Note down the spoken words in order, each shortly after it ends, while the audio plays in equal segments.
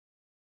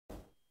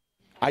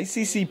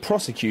ICC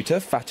prosecutor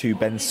Fatou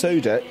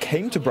Bensouda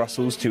came to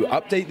Brussels to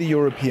update the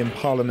European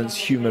Parliament's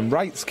Human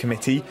Rights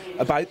Committee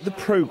about the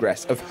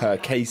progress of her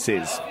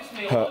cases.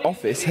 Her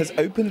office has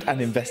opened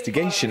an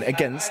investigation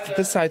against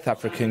the South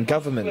African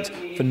government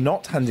for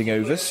not handing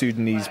over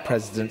Sudanese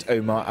President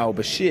Omar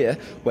al-Bashir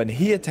when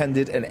he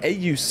attended an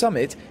AU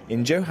summit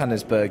in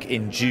Johannesburg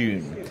in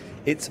June.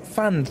 It's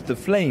fanned the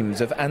flames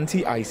of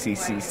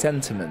anti-ICC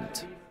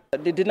sentiment.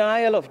 The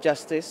denial of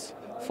justice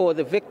for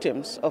the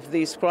victims of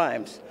these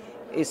crimes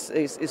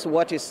is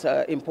what is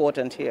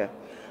important here.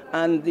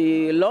 And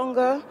the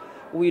longer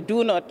we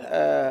do not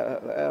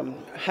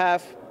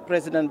have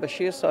President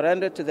Bashir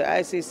surrender to the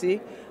ICC,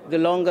 the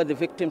longer the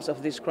victims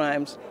of these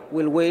crimes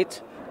will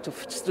wait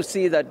to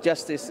see that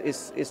justice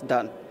is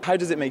done. How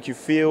does it make you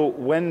feel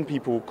when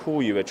people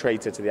call you a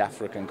traitor to the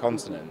African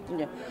continent?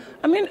 Yeah.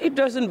 I mean, it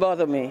doesn't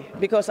bother me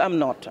because I'm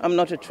not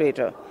a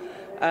traitor.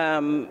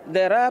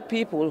 There are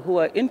people who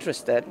are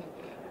interested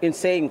in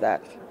saying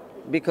that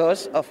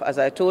because of, as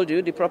I told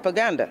you, the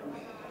propaganda.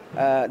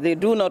 They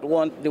do not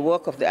want the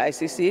work of the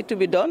ICC to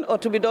be done or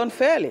to be done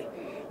fairly.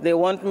 They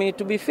want me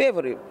to be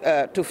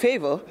to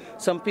favor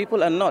some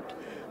people and not.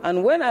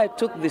 And when I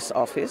took this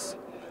office,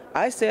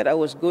 I said I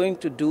was going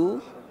to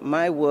do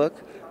my work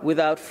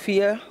without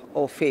fear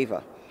or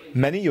favor.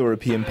 Many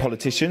European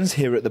politicians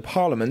here at the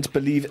Parliament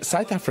believe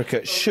South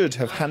Africa should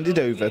have handed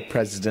over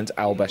President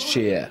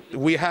al-Bashir.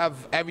 We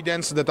have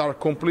evidence that are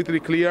completely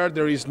clear.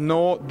 There is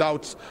no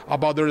doubt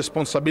about the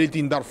responsibility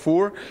in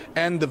Darfur,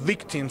 and the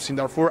victims in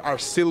Darfur are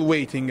still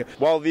waiting.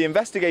 While the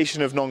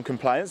investigation of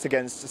non-compliance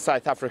against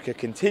South Africa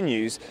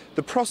continues,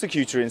 the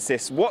prosecutor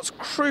insists what's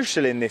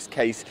crucial in this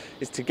case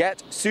is to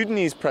get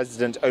Sudanese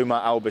President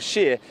Omar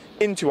al-Bashir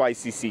into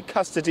ICC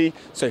custody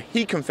so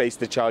he can face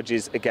the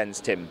charges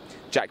against him.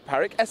 Jack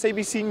Parrick,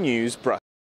 SABC News, Brussels.